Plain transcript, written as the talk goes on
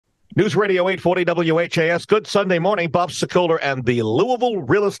News Radio 840 WHAS. Good Sunday morning. Bob Sokoler and the Louisville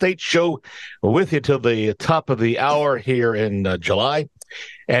Real Estate Show with you till the top of the hour here in July.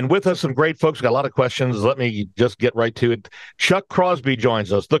 And with us, some great folks. Got a lot of questions. Let me just get right to it. Chuck Crosby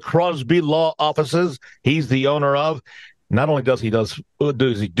joins us. The Crosby Law Offices. He's the owner of. Not only does he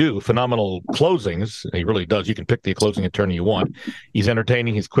do phenomenal closings, he really does. You can pick the closing attorney you want. He's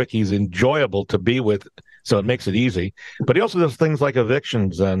entertaining, he's quick, he's enjoyable to be with, so it makes it easy. But he also does things like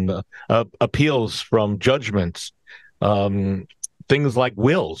evictions and appeals from judgments, things like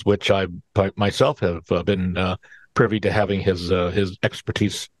wills, which I myself have been privy to having his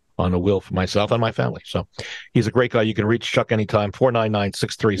expertise on a will for myself and my family. So he's a great guy. You can reach Chuck anytime,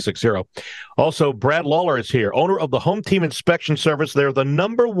 499-6360. Also, Brad Lawler is here, owner of the Home Team Inspection Service. They're the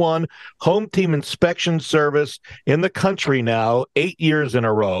 #1 home team inspection service in the country now, 8 years in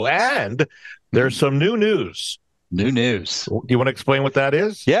a row. And there's some new news. New news. Do you want to explain what that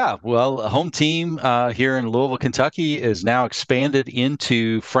is? Yeah, well, Home Team here in Louisville, Kentucky is now expanded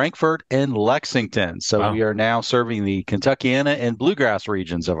into Frankfort and Lexington. So we are now serving the Kentuckiana and Bluegrass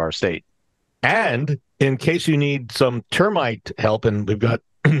regions of our state. And in case you need some termite help, and we've got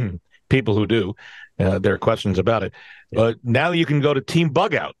people who do, there are questions about it, now you can go to Team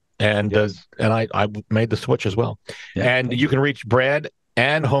Bug Out. And Yes. and I made the switch as well. Yeah. And you can reach Brad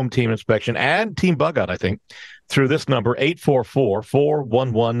and Home Team Inspection and Team Bug Out, I think, through this number,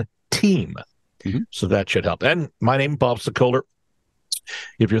 844-411-TEAM. Mm-hmm. So that should help. And my name, Bob Sokoler.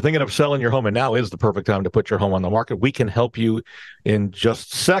 If you're thinking of selling your home, and now is the perfect time to put your home on the market, we can help you in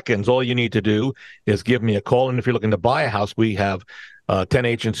just seconds. All you need to do is give me a call. And if you're looking to buy a house, we have 10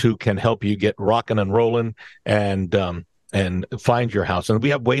 agents who can help you get rocking and rolling and find your house. And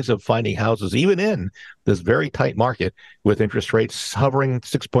we have ways of finding houses, even in this very tight market, with interest rates hovering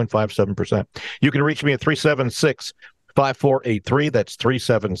 6.57%. You can reach me at 376-5483. That's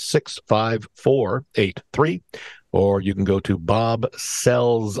 376-5483. Or you can go to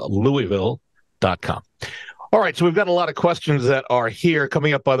bobsellslouisville.com. All right, so we've got a lot of questions that are here.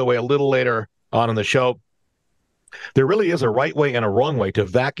 Coming up, by the way, a little later on in the show, there really is a right way and a wrong way to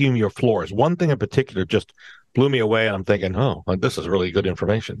vacuum your floors. One thing in particular just blew me away, and I'm thinking, this is really good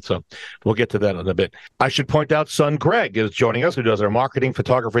information. So we'll get to that in a bit. I should point out, son Greg is joining us, who does our marketing,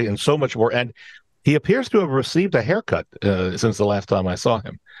 photography, and so much more. And he appears to have received a haircut since the last time I saw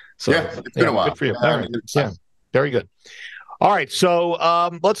him. So, yeah, it's been a while. Good for you. All right. Yeah, very good. All right, so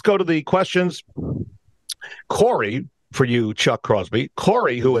let's go to the questions. Corey, for you, Chuck Crosby.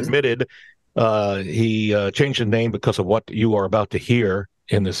 Corey, who admitted he changed his name because of what you are about to hear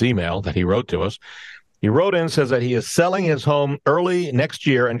in this email that he wrote to us. He wrote in and says that he is selling his home early next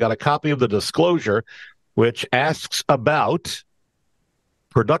year and got a copy of the disclosure, which asks about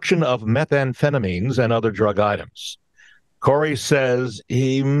production of methamphetamines and other drug items. Corey says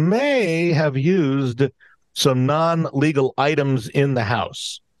he may have used some non-legal items in the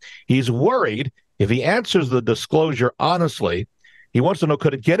house. He's worried if he answers the disclosure honestly, he wants to know,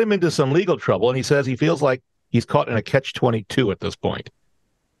 could it get him into some legal trouble? And he says he feels like he's caught in a catch-22 at this point.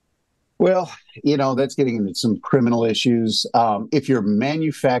 Well, that's getting into some criminal issues. If you're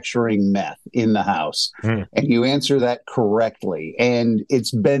manufacturing meth in the house and you answer that correctly, and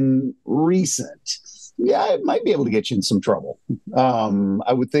it's been recent, yeah, it might be able to get you in some trouble.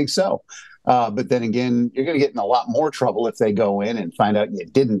 I would think so. But then again, you're going to get in a lot more trouble if they go in and find out you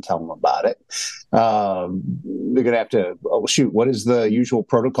didn't tell them about it. They're going to have to, what is the usual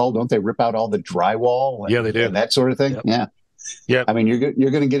protocol? Don't they rip out all the drywall? Yeah, they do. And that sort of thing. Yep. Yeah. Yeah, I mean, you're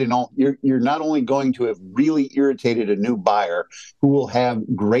going to get in all. You're not only going to have really irritated a new buyer who will have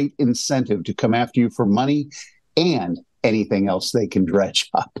great incentive to come after you for money and anything else they can dredge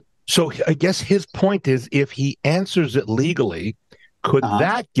up. So I guess his point is, if he answers it legally, could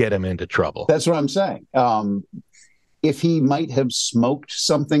that get him into trouble? That's what I'm saying. If he might have smoked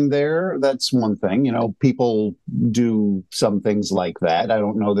something there, that's one thing. People do some things like that. I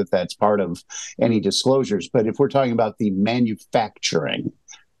don't know that that's part of any disclosures. But if we're talking about the manufacturing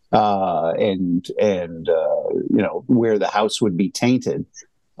and where the house would be tainted,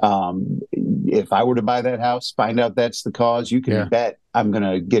 if I were to buy that house, find out that's the cause, you can bet I'm going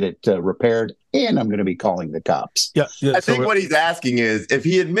to get it repaired, and I'm going to be calling the cops. Yeah, I think what he's asking is, if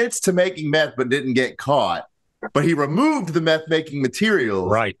he admits to making meth but didn't get caught, but he removed the meth-making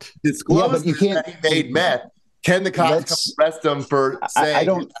materials, right? Disclosed that he made meth. Can the cops arrest him for saying?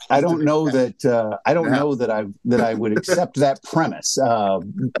 I don't know that. I don't know that I would accept that premise.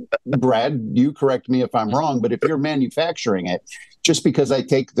 Brad, you correct me if I'm wrong, but if you're manufacturing it, just because I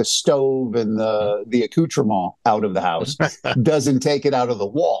take the stove and the accoutrement out of the house doesn't take it out of the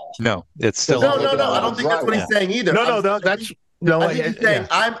wall. No, it's still. No. I don't think that's what he's saying either. No, No, I think he's saying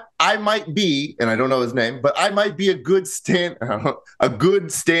I might be, and I don't know his name, but I might be a good standing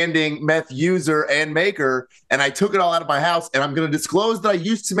meth user and maker, and I took it all out of my house, and I'm going to disclose that I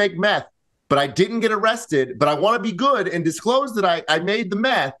used to make meth, but I didn't get arrested. But I want to be good and disclose that I made the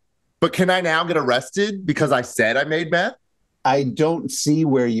meth. But can I now get arrested because I said I made meth? I don't see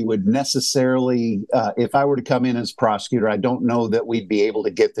where you would necessarily, if I were to come in as prosecutor, I don't know that we'd be able to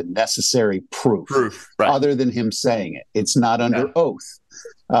get the necessary proof right. other than him saying it. It's not under oath.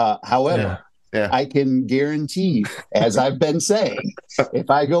 However, I can guarantee you, as I've been saying, if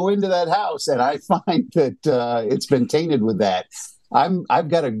I go into that house and I find that it's been tainted with that, I've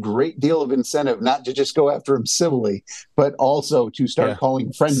got a great deal of incentive not to just go after him civilly, but also to start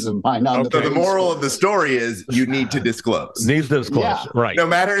calling friends of mine on So the moral of the story is you need to disclose. Needs to disclose, right? No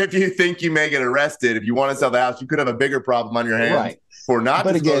matter if you think you may get arrested, if you want to sell the house, you could have a bigger problem on your hands for not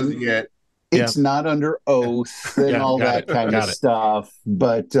disclosing it. It's not under oath and all that kind of stuff.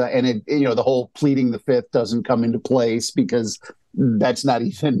 But and it, the whole pleading the fifth doesn't come into place because that's not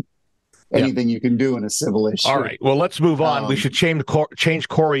even anything you can do in a civil issue. All right. Well, let's move on. We should change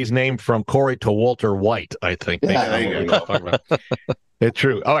Corey's name from Corey to Walter White, I think. There you go. It's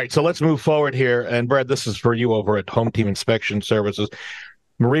true. All right. So let's move forward here. And Brad, this is for you over at Home Team Inspection Services.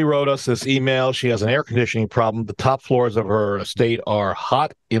 Marie wrote us this email. She has an air conditioning problem. The top floors of her estate are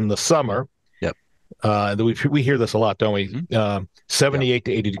hot in the summer. Yep. We hear this a lot, don't we? Mm-hmm. 78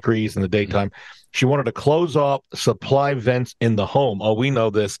 to 80 degrees in the daytime. Mm-hmm. She wanted to close off supply vents in the home. Oh, we know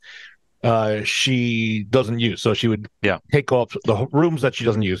this. She doesn't use. So she would take off the rooms that she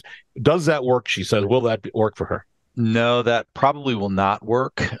doesn't use. Does that work? She says, will that work for her? No, that probably will not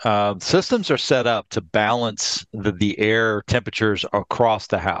work. Systems are set up to balance the air temperatures across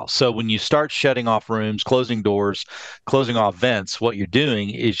the house. So when you start shutting off rooms, closing doors, closing off vents, what you're doing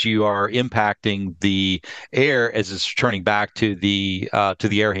is you are impacting the air as it's returning back to the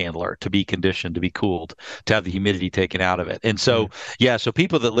air handler to be conditioned, to be cooled, to have the humidity taken out of it. And so, so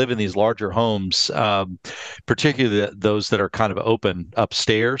people that live in these larger homes, particularly those that are kind of open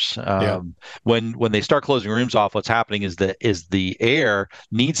upstairs, when they start closing rooms off, what's happening is the air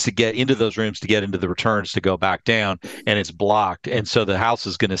needs to get into those rooms to get into the returns to go back down, and it's blocked. And so the house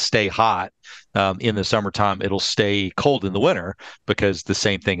is going to stay hot in the summertime. It'll stay cold in the winter because the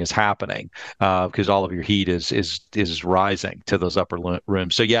same thing is happening because all of your heat is rising to those upper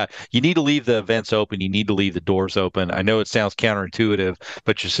rooms. So you need to leave the vents open. You need to leave the doors open. I know it sounds counterintuitive,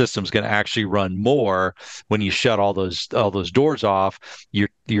 but your system's going to actually run more when you shut all those doors off.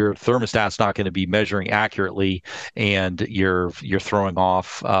 Your thermostat's not going to be measuring accurately, and you're throwing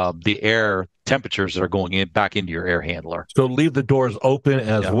off the air temperatures that are going back into your air handler. So leave the doors open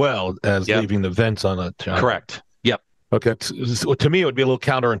as well as leaving the vents on it. Correct. Yep. Okay. So to me, it would be a little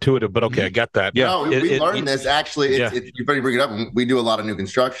counterintuitive, but okay, I got that. Yeah. No, we learned this actually. You better bring it up. We do a lot of new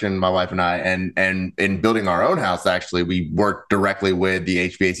construction, my wife and I, and in building our own house, actually, we worked directly with the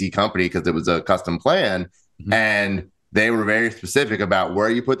HVAC company because it was a custom plan, and they were very specific about where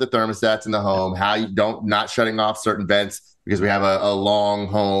you put the thermostats in the home, how you not shutting off certain vents, because we have a long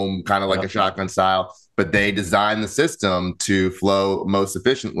home, kind of like a shotgun style, but they designed the system to flow most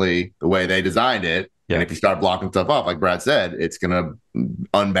efficiently the way they designed it. Yeah. And if you start blocking stuff off, like Brad said, it's going to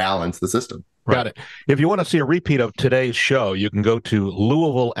unbalance the system. Got it. If you want to see a repeat of today's show, you can go to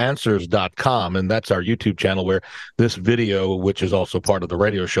LouisvilleAnswers.com, and that's our YouTube channel where this video, which is also part of the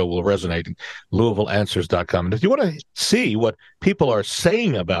radio show, will resonate. LouisvilleAnswers.com. And if you want to see what people are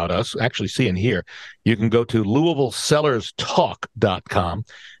saying about us, actually see and hear, you can go to LouisvilleSellersTalk.com.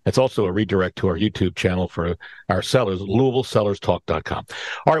 It's also a redirect to our YouTube channel for our sellers, LouisvilleSellersTalk.com.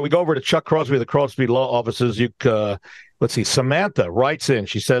 All right, we go over to Chuck Crosby, the Crosby Law Offices. Let's see, Samantha writes in.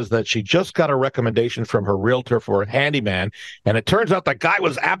 She says that she just got a recommendation from her realtor for a handyman, and it turns out that guy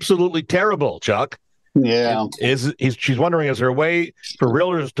was absolutely terrible, Chuck. Yeah. She's wondering, is there a way for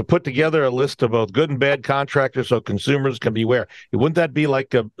realtors to put together a list of both good and bad contractors so consumers can beware? Wouldn't that be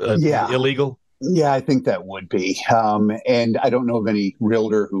like illegal? Yeah, I think that would be. And I don't know of any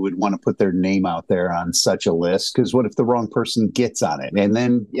realtor who would want to put their name out there on such a list, because what if the wrong person gets on it? And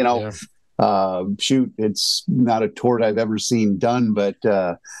then, shoot, it's not a tort I've ever seen done, but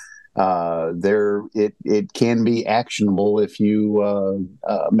it can be actionable if you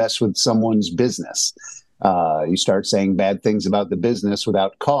mess with someone's business. You start saying bad things about the business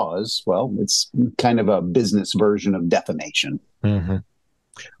without cause. Well, it's kind of a business version of defamation. Mm-hmm.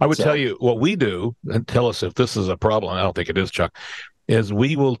 I would tell you what we do, and tell us if this is a problem. I don't think it is, Chuck, is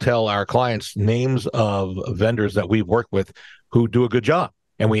we will tell our clients names of vendors that we've worked with who do a good job.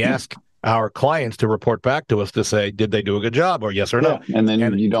 And we ask, our clients to report back to us to say, did they do a good job or yes or no? And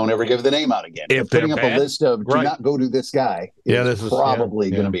then you don't ever give the name out again. If putting up bad, a list of do not go to this guy is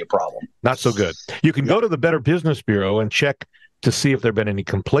probably going to be a problem. Not so good. You can go to the Better Business Bureau and check to see if there have been any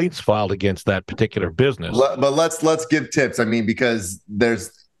complaints filed against that particular business. But let's give tips. I mean, because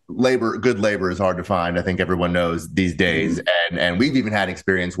there's good labor is hard to find. I think everyone knows these days. And we've even had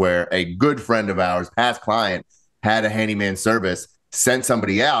experience where a good friend of ours, past client, had a handyman service, sent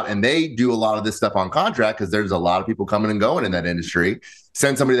somebody out, and they do a lot of this stuff on contract because there's a lot of people coming and going in that industry.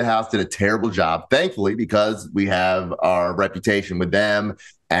 Sent somebody to the house, did a terrible job. Thankfully, because we have our reputation with them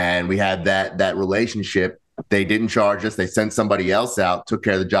and we had that relationship, they didn't charge us. They sent somebody else out, took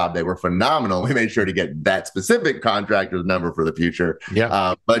care of the job. They were phenomenal. We made sure to get that specific contractor's number for the future.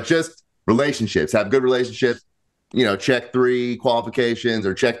 Yeah. But just relationships, have good relationships. Check 3 qualifications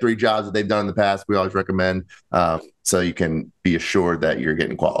or check 3 jobs that they've done in the past. We always recommend so you can be assured that you're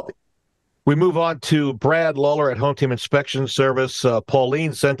getting quality. We move on to Brad Lawler at Home Team Inspection Service.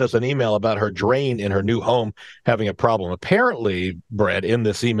 Pauline sent us an email about her drain in her new home having a problem. Apparently, Brad, in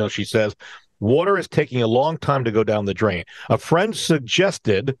this email, she says, water is taking a long time to go down the drain. A friend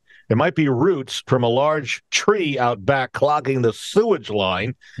suggested it might be roots from a large tree out back clogging the sewage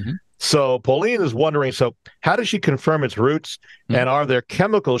line. Mm-hmm. So Pauline is wondering, so how does she confirm it's roots? Mm-hmm. And are there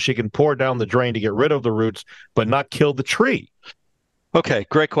chemicals she can pour down the drain to get rid of the roots but not kill the tree? Okay,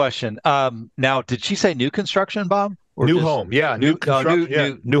 great question. Now, did she say new construction, Bob? Or new home, yeah. New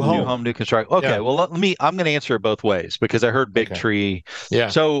construction, new home. New construction. Okay, well, I'm going to answer it both ways because I heard big tree. Yeah.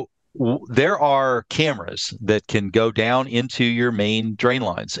 So there are cameras that can go down into your main drain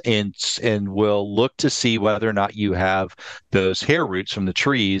lines and will look to see whether or not you have those hair roots from the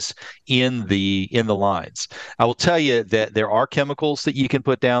trees in the lines. I will tell you that there are chemicals that you can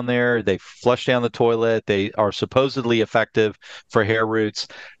put down there. They flush down the toilet. They are supposedly effective for hair roots.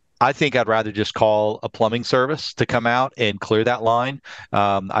 I think I'd rather just call a plumbing service to come out and clear that line.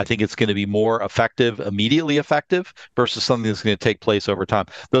 I think it's going to be more effective, immediately effective, versus something that's going to take place over time.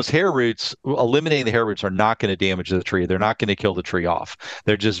 Those hair roots, eliminating the hair roots, are not going to damage the tree. They're not going to kill the tree off.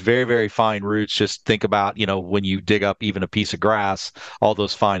 They're just very, very fine roots. Just think about, when you dig up even a piece of grass, all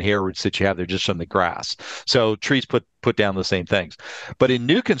those fine hair roots that you have, they're just from the grass. So trees put down the same things. But in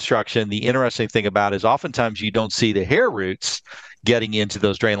new construction, the interesting thing about it is oftentimes you don't see the hair roots getting into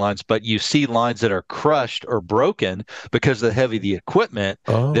those drain lines, but you see lines that are crushed or broken because of the heavy the equipment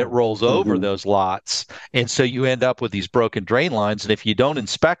that rolls over those lots. And so you end up with these broken drain lines. And if you don't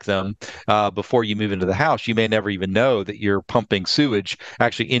inspect them before you move into the house, you may never even know that you're pumping sewage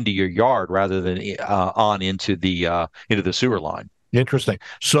actually into your yard rather than on into the sewer line. Interesting.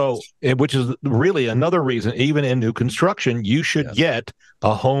 So, which is really another reason, even in new construction, you should get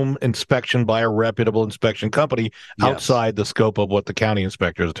a home inspection by a reputable inspection company outside the scope of what the county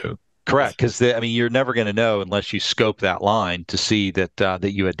inspectors do. Correct, because you're never going to know unless you scope that line to see that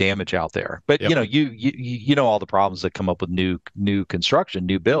you had damage out there. But you know all the problems that come up with new construction,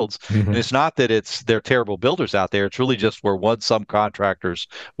 new builds, and it's not that they're terrible builders out there. It's really just where one subcontractor's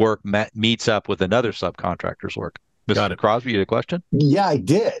work meets up with another subcontractor's work. Mr. Crosby, you had a question? Yeah, I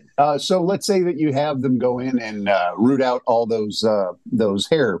did. So let's say that you have them go in and root out all those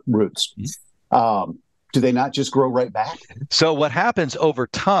hair roots. Do they not just grow right back? So what happens over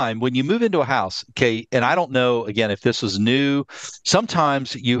time when you move into a house, okay, and I don't know, again, if this is new,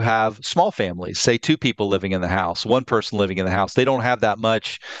 sometimes you have small families, say 2 people living in the house, 1 person living in the house. They don't have that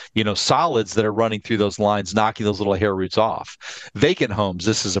much, solids that are running through those lines, knocking those little hair roots off. Vacant homes,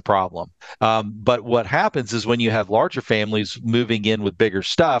 this is a problem. But what happens is when you have larger families moving in with bigger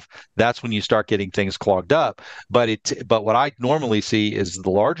stuff, that's when you start getting things clogged up. But what I normally see is the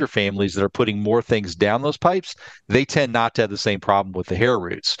larger families that are putting more things down those pipes, they tend not to have the same problem with the hair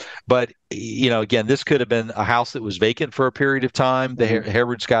roots. But again, this could have been a house that was vacant for a period of time. The hair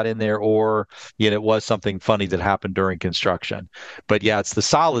roots got in there, or it was something funny that happened during construction. But yeah, it's the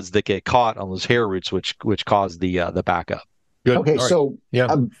solids that get caught on those hair roots which cause the backup. Good. Okay, right. So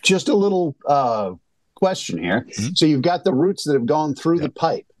just a little question here. So you've got the roots that have gone through the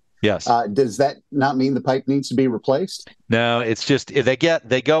pipe. Yes. Does that not mean the pipe needs to be replaced? No, it's just they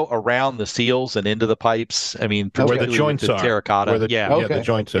go around the seals and into the pipes. Where the joints are, terracotta. the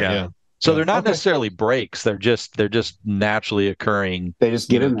joints are. Yeah. So they're not necessarily breaks. They're just naturally occurring. They just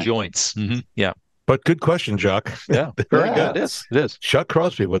get in there. Joints. Yeah. But good question, Chuck. Yeah, very good. It is. Chuck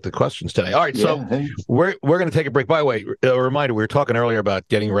Crosby with the questions today. All right, so we're going to take a break. By the way, a reminder: we were talking earlier about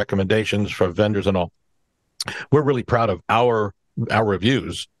getting recommendations from vendors and all. We're really proud of our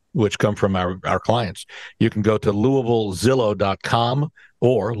reviews, which come from our clients. You can go to LouisvilleZillow.com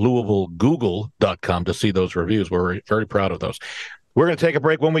or LouisvilleGoogle.com to see those reviews. We're very proud of those. We're going to take a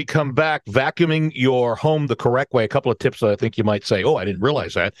break. When we come back, vacuuming your home the correct way. A couple of tips that I think you might say, oh, I didn't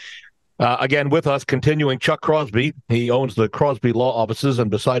realize that. Again, with us, continuing, Chuck Crosby. He owns the Crosby Law Offices, and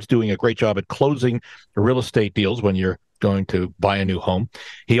besides doing a great job at closing real estate deals when you're going to buy a new home,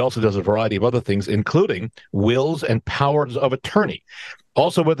 he also does a variety of other things, including wills and powers of attorney.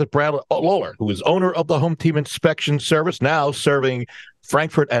 Also with it, Brad Lawler, who is owner of the Home Team Inspection Service, now serving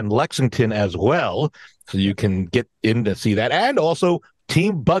Frankfort and Lexington as well. So you can get in to see that. And also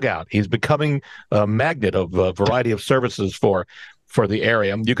Team Bug Out. He's becoming a magnet of a variety of services for the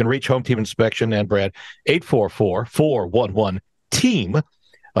area. You can reach Home Team Inspection and Brad 844-411-TEAM.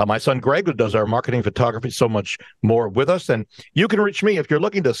 My son Greg, who does our marketing, photography, so much more with us. And you can reach me if you're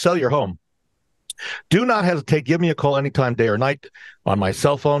looking to sell your home. Do not hesitate. Give me a call anytime, day or night, on my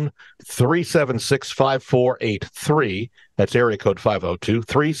cell phone, 376-5483. That's area code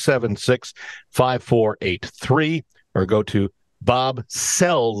 502-376-5483. Or go to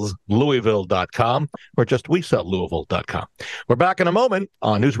bobsellslouisville.com or just WeSellLouisville.com. We're back in a moment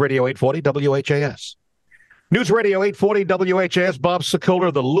on News Radio 840 WHAS. News Radio 840 WHAS, Bob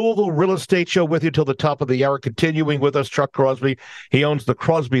Sokoler, the Louisville Real Estate Show with you till the top of the hour. Continuing with us, Chuck Crosby. He owns the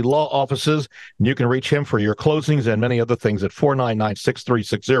Crosby Law Offices. And you can reach him for your closings and many other things at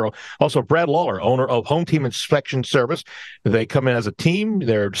 499-6360. Also, Brad Lawler, owner of Home Team Inspection Service. They come in as a team.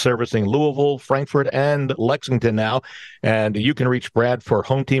 They're servicing Louisville, Frankfort, and Lexington now. And you can reach Brad for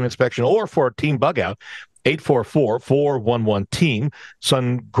Home Team Inspection or for Team Bug Out. 844-411-TEAM.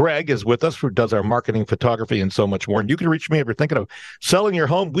 Son Greg is with us, who does our marketing, photography, and so much more. And you can reach me if you're thinking of selling your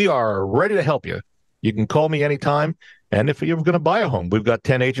home. We are ready to help you. You can call me anytime. And if you're going to buy a home, we've got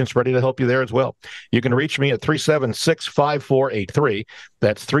 10 agents ready to help you there as well. You can reach me at 376-5483.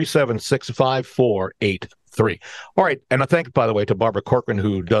 That's 376-5483. All right. And I thank, by the way, to Barbara Corcoran,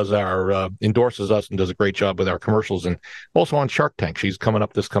 who does our endorses us and does a great job with our commercials and also on Shark Tank. She's coming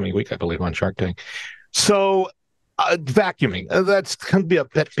up this coming week, I believe, on Shark Tank. So vacuuming, that's going to be a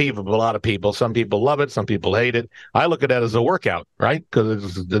pet peeve of a lot of people. Some people love it. Some people hate it. I look at it as a workout, right?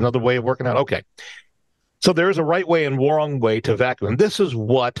 Because it's another way of working out. Okay. So there is a right way and wrong way to vacuum. And this is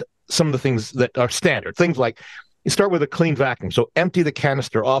what some of the things that are standard. Things like you start with a clean vacuum. So empty the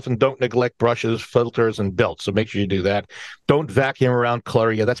canister off and don't neglect brushes, filters, and belts. So make sure you do that. Don't vacuum around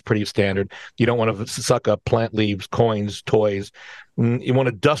clutter. Yeah, that's pretty standard. You don't want to suck up plant leaves, coins, toys. You want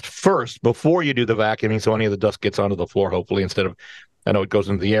to dust first before you do the vacuuming so any of the dust gets onto the floor, hopefully, instead of, I know it goes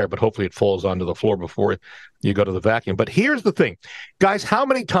into the air, but hopefully it falls onto the floor before you go to the vacuum. But here's the thing. Guys, how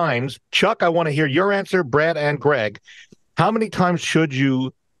many times, Chuck, I want to hear your answer, Brad and Greg, how many times should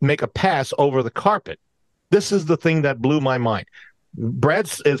you make a pass over the carpet? This is the thing that blew my mind.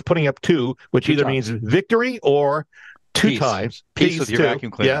 Brad is putting up 2, which either means victory or 2 times. Peace with your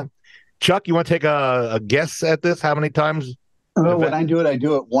vacuum cleaner. Yeah. Chuck, you want to take a guess at this? How many times? When I do it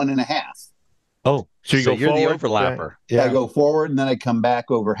 1.5. Oh, so you go you're forward, the overlapper. Yeah. I go forward and then I come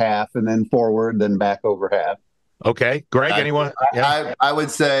back over half and then forward, then back over half. Okay. Greg, anyone? I would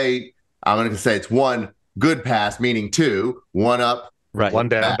say, I'm going to say it's 1 good pass, meaning 2, 1 up, right, 1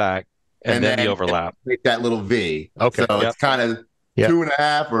 down, back, and then the overlap. Make that little V. Okay. So it's kind of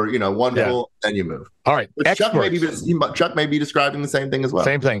 2.5 or 1 full, then you move. All right. Chuck may be describing the same thing as well.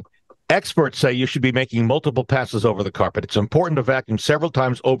 Same thing. Experts say you should be making multiple passes over the carpet. It's important to vacuum several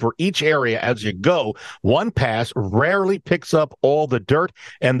times over each area as you go. 1 pass rarely picks up all the dirt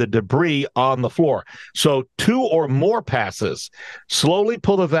and the debris on the floor. So 2 or more passes. Slowly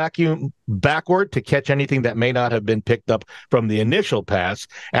pull the vacuum backward to catch anything that may not have been picked up from the initial pass.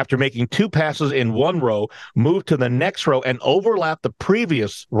 After making 2 passes in 1 row, move to the next row and overlap the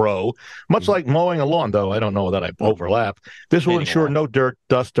previous row. Much like mowing a lawn, though I don't know that I overlap. This will ensure no dirt,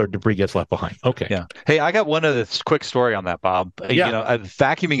 dust, or debris gets left behind. Okay. Yeah. Hey, I got one other quick story on that, Bob. Yeah.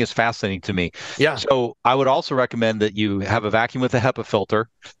 Vacuuming is fascinating to me. Yeah. So I would also recommend that you have a vacuum with a HEPA filter.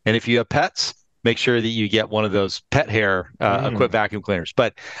 And if you have pets, make sure that you get one of those pet hair equipped vacuum cleaners.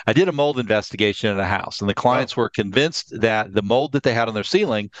 But I did a mold investigation in a house, and the clients were convinced that the mold that they had on their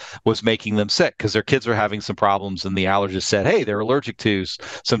ceiling was making them sick because their kids were having some problems, and the allergist said, hey, they're allergic to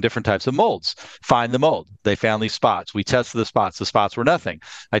some different types of molds. Find the mold. They found these spots. We tested the spots. The spots were nothing.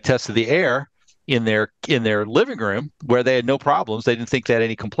 I tested the air in their living room where they had no problems. They didn't think they had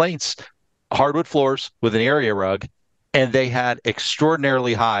any complaints. Hardwood floors with an area rug, and they had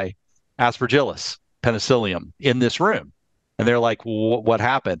extraordinarily high Aspergillus penicillium in this room. And they're like, what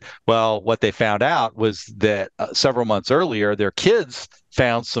happened? Well, what they found out was that several months earlier, their kids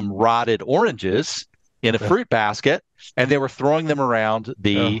found some rotted oranges in a fruit basket, and they were throwing them around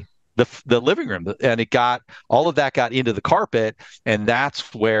the the living room, and all of that got into the carpet, and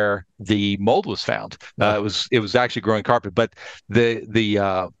that's where the mold was found. It was actually growing carpet, but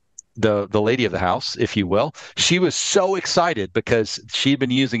the lady of the house, if you will, she was so excited because she'd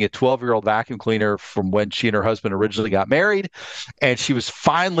been using a 12-year-old vacuum cleaner from when she and her husband originally got married, and she was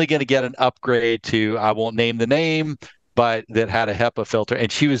finally going to get an upgrade to, I won't name the name, but that had a HEPA filter,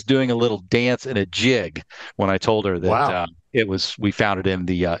 and she was doing a little dance and a jig when I told her that we found it in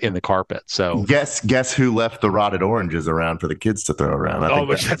the carpet. So guess who left the rotted oranges around for the kids to throw around? I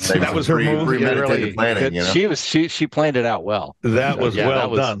think that was her move. Premeditated planning. She planned it out well. That was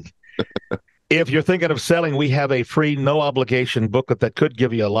done. If you're thinking of selling, we have a free, no obligation booklet that could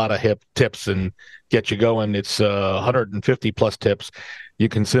give you a lot of hip tips and get you going. It's 150 plus tips. You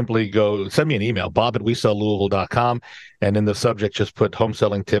can simply send me an email, bob@WeSellLouisville.com, and in the subject, just put home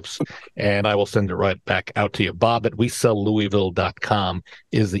selling tips, and I will send it right back out to you. bob@WeSellLouisville.com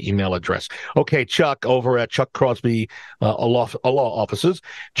is the email address. Okay, Chuck, over at Chuck Crosby law offices.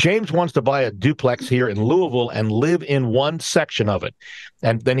 James wants to buy a duplex here in Louisville and live in one section of it.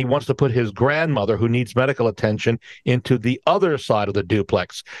 And then he wants to put his grandmother, who needs medical attention, into the other side of the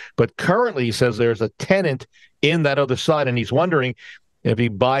duplex. But currently, he says there's a tenant in that other side, and he's wondering if he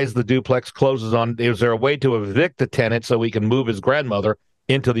buys the duplex, closes on, is there a way to evict the tenant so he can move his grandmother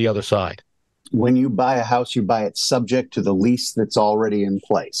into the other side? When you buy a house, you buy it subject to the lease that's already in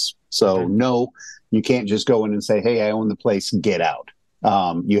place. So no, you can't just go in and say, hey, I own the place, get out.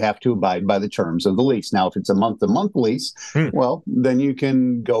 You have to abide by the terms of the lease. Now, if it's a month-to-month lease, well, then you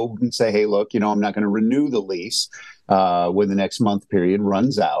can go and say, hey, look, I'm not going to renew the lease when the next month period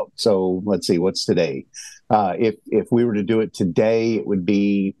runs out. So let's see, what's today? If we were to do it today, it would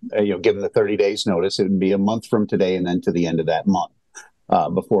be, given the 30 days notice, it would be a month from today and then to the end of that month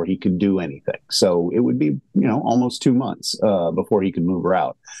before he could do anything. So it would be, almost 2 months before he could move her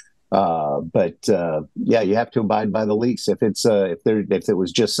out. But you have to abide by the lease. If it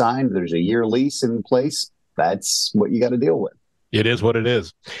was just signed, there's a year lease in place. That's what you got to deal with. It is what it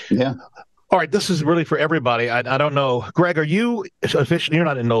is. Yeah. All right, this is really for everybody. I don't know. Greg, are you officially, you're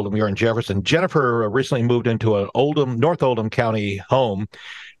not in Oldham, you're in Jefferson. Jennifer recently moved into an North Oldham County home,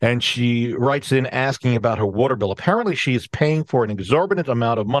 and she writes in asking about her water bill. Apparently, she's paying for an exorbitant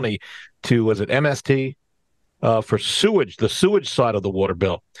amount of money to, was it MST, for sewage, the sewage side of the water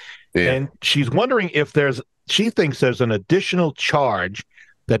bill. Yeah. And she's wondering if she thinks there's an additional charge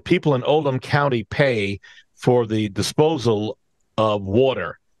that people in Oldham County pay for the disposal of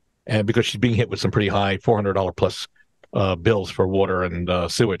water. And because she's being hit with some pretty high $400 plus bills for water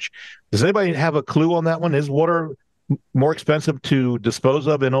and sewage. Does anybody have a clue on that one? Is water more expensive to dispose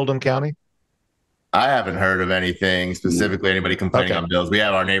of in Oldham County? I haven't heard of anything specifically, anybody complaining on bills. We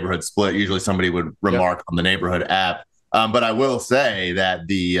have our neighborhood split. Usually somebody would remark on the neighborhood app. But I will say that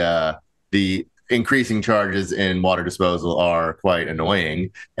the increasing charges in water disposal are quite annoying.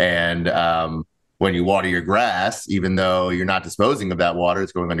 And when you water your grass, even though you're not disposing of that water,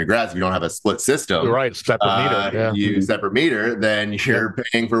 it's going on your grass. If you don't have a split system, right? Separate meter, separate meter, then you're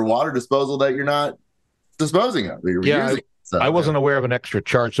paying for water disposal that you're not disposing of. You're using. So, I wasn't aware of an extra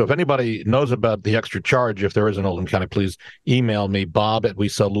charge. So if anybody knows about the extra charge, if there is in Oldham County, please email me,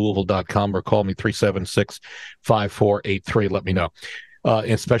 bob@WeSellLouisville.com, or call me 376-5483. Let me know.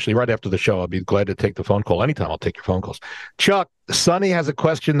 Especially right after the show. I'll be glad to take the phone call. Anytime I'll take your phone calls. Chuck, Sonny has a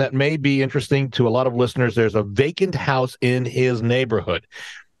question that may be interesting to a lot of listeners. There's a vacant house in his neighborhood.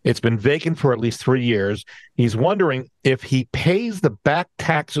 It's been vacant for at least 3 years. He's wondering if he pays the back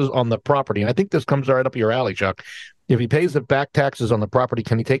taxes on the property. And I think this comes right up your alley, Chuck. If he pays the back taxes on the property,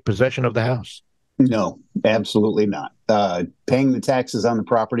 can he take possession of the house? No, absolutely not. Paying the taxes on the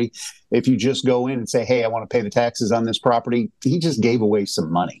property, if you just go in and say, hey, I want to pay the taxes on this property, he just gave away some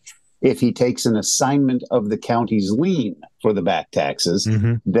money. If he takes an assignment of the county's lien for the back taxes,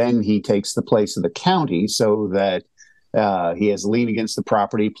 then he takes the place of the county so that he has lien against the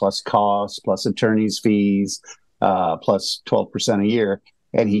property plus costs, plus attorney's fees, plus 12% a year.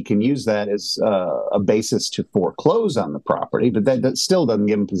 And he can use that as a basis to foreclose on the property, but that still doesn't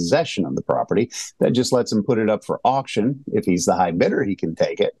give him possession of the property. That just lets him put it up for auction. If he's the high bidder, he can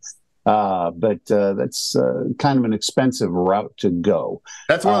take it. But that's kind of an expensive route to go.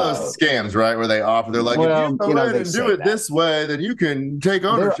 That's one of those scams, right? Where they offer, they're like, if you go in and do it this way, then you can take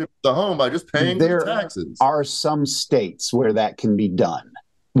ownership of the home by just paying the taxes. There are some states where that can be done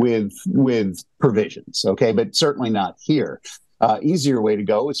with provisions, okay? But certainly not here. Easier way to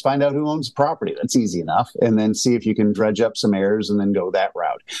go is find out who owns the property. That's easy enough. And then see if you can dredge up some errors and then go that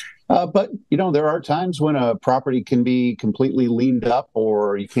route. But, there are times when a property can be completely leaned up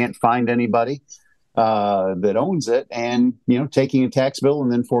or you can't find anybody. that owns it, and taking a tax bill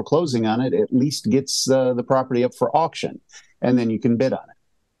and then foreclosing on it at least gets the property up for auction, and then you can bid on it.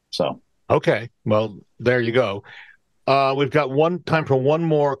 So okay, well, there you go. We've got time for one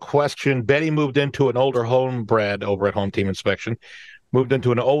more question. Betty moved into an older home, Brad, over at Home Team Inspection. Moved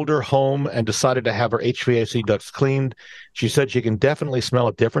into an older home and decided to have her HVAC ducts cleaned. She said she can definitely smell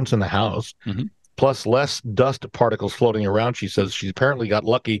a difference in the house, plus less dust particles floating around. She says she apparently got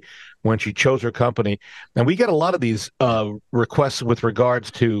lucky when she chose her company. And we get a lot of these requests with regards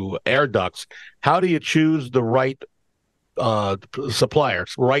to air ducts. How do you choose the right supplier,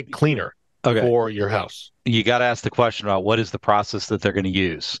 right cleaner for your house? You got to ask the question about what is the process that they're going to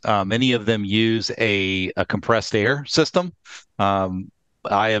use. Many of them use a compressed air system.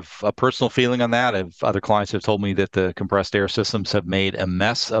 I have a personal feeling on that. Other clients have told me that the compressed air systems have made a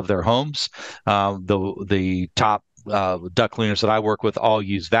mess of their homes. The top duct cleaners that I work with all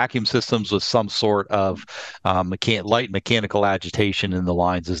use vacuum systems with some sort of light mechanical agitation in the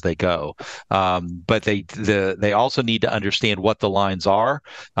lines as they go. But they also need to understand what the lines are.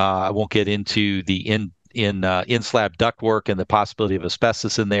 I won't get into the in-slab ductwork and the possibility of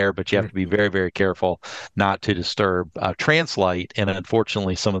asbestos in there, but you have to be very, very careful not to disturb translight. And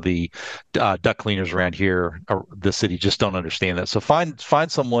unfortunately, some of the duct cleaners around here, the city, just don't understand that. So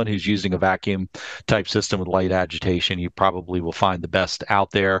find someone who's using a vacuum type system with light agitation. You probably will find the best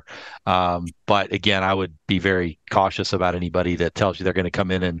out there. But again, I would be very cautious about anybody that tells you they're going to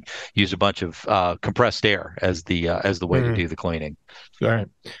come in and use a bunch of compressed air as the way to do the cleaning. All right,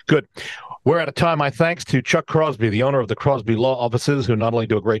 good. We're out of time. My thanks to Chuck Crosby, the owner of the Crosby Law Offices, who not only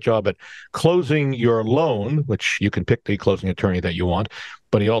do a great job at closing your loan, which you can pick the closing attorney that you want,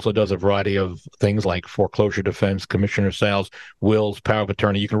 but he also does a variety of things like foreclosure defense, commissioner sales, wills, power of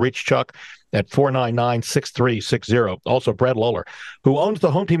attorney. You can reach Chuck at 499-6360. Also, Brad Lawler, who owns the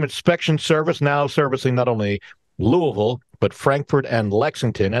Home Team Inspection Service, now servicing not only Louisville, but Frankfort and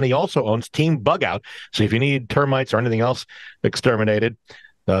Lexington. And he also owns Team Bug Out. So if you need termites or anything else exterminated,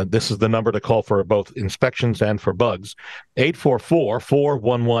 this is the number to call for both inspections and for bugs.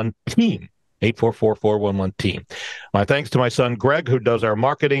 844-411-TEAM. 844-411-TEAM. My thanks to my son, Greg, who does our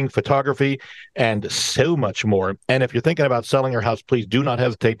marketing, photography, and so much more. And if you're thinking about selling your house, please do not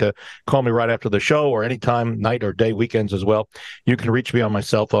hesitate to call me right after the show or anytime, night or day, weekends as well. You can reach me on my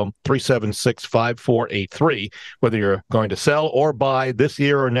cell phone, 376-5483. Whether you're going to sell or buy this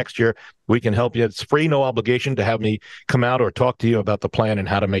year or next year, we can help you. It's free, no obligation to have me come out or talk to you about the plan and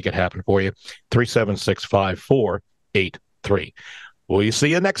how to make it happen for you. 376-5483. We'll see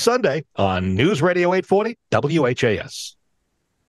you next Sunday on News Radio 840 WHAS.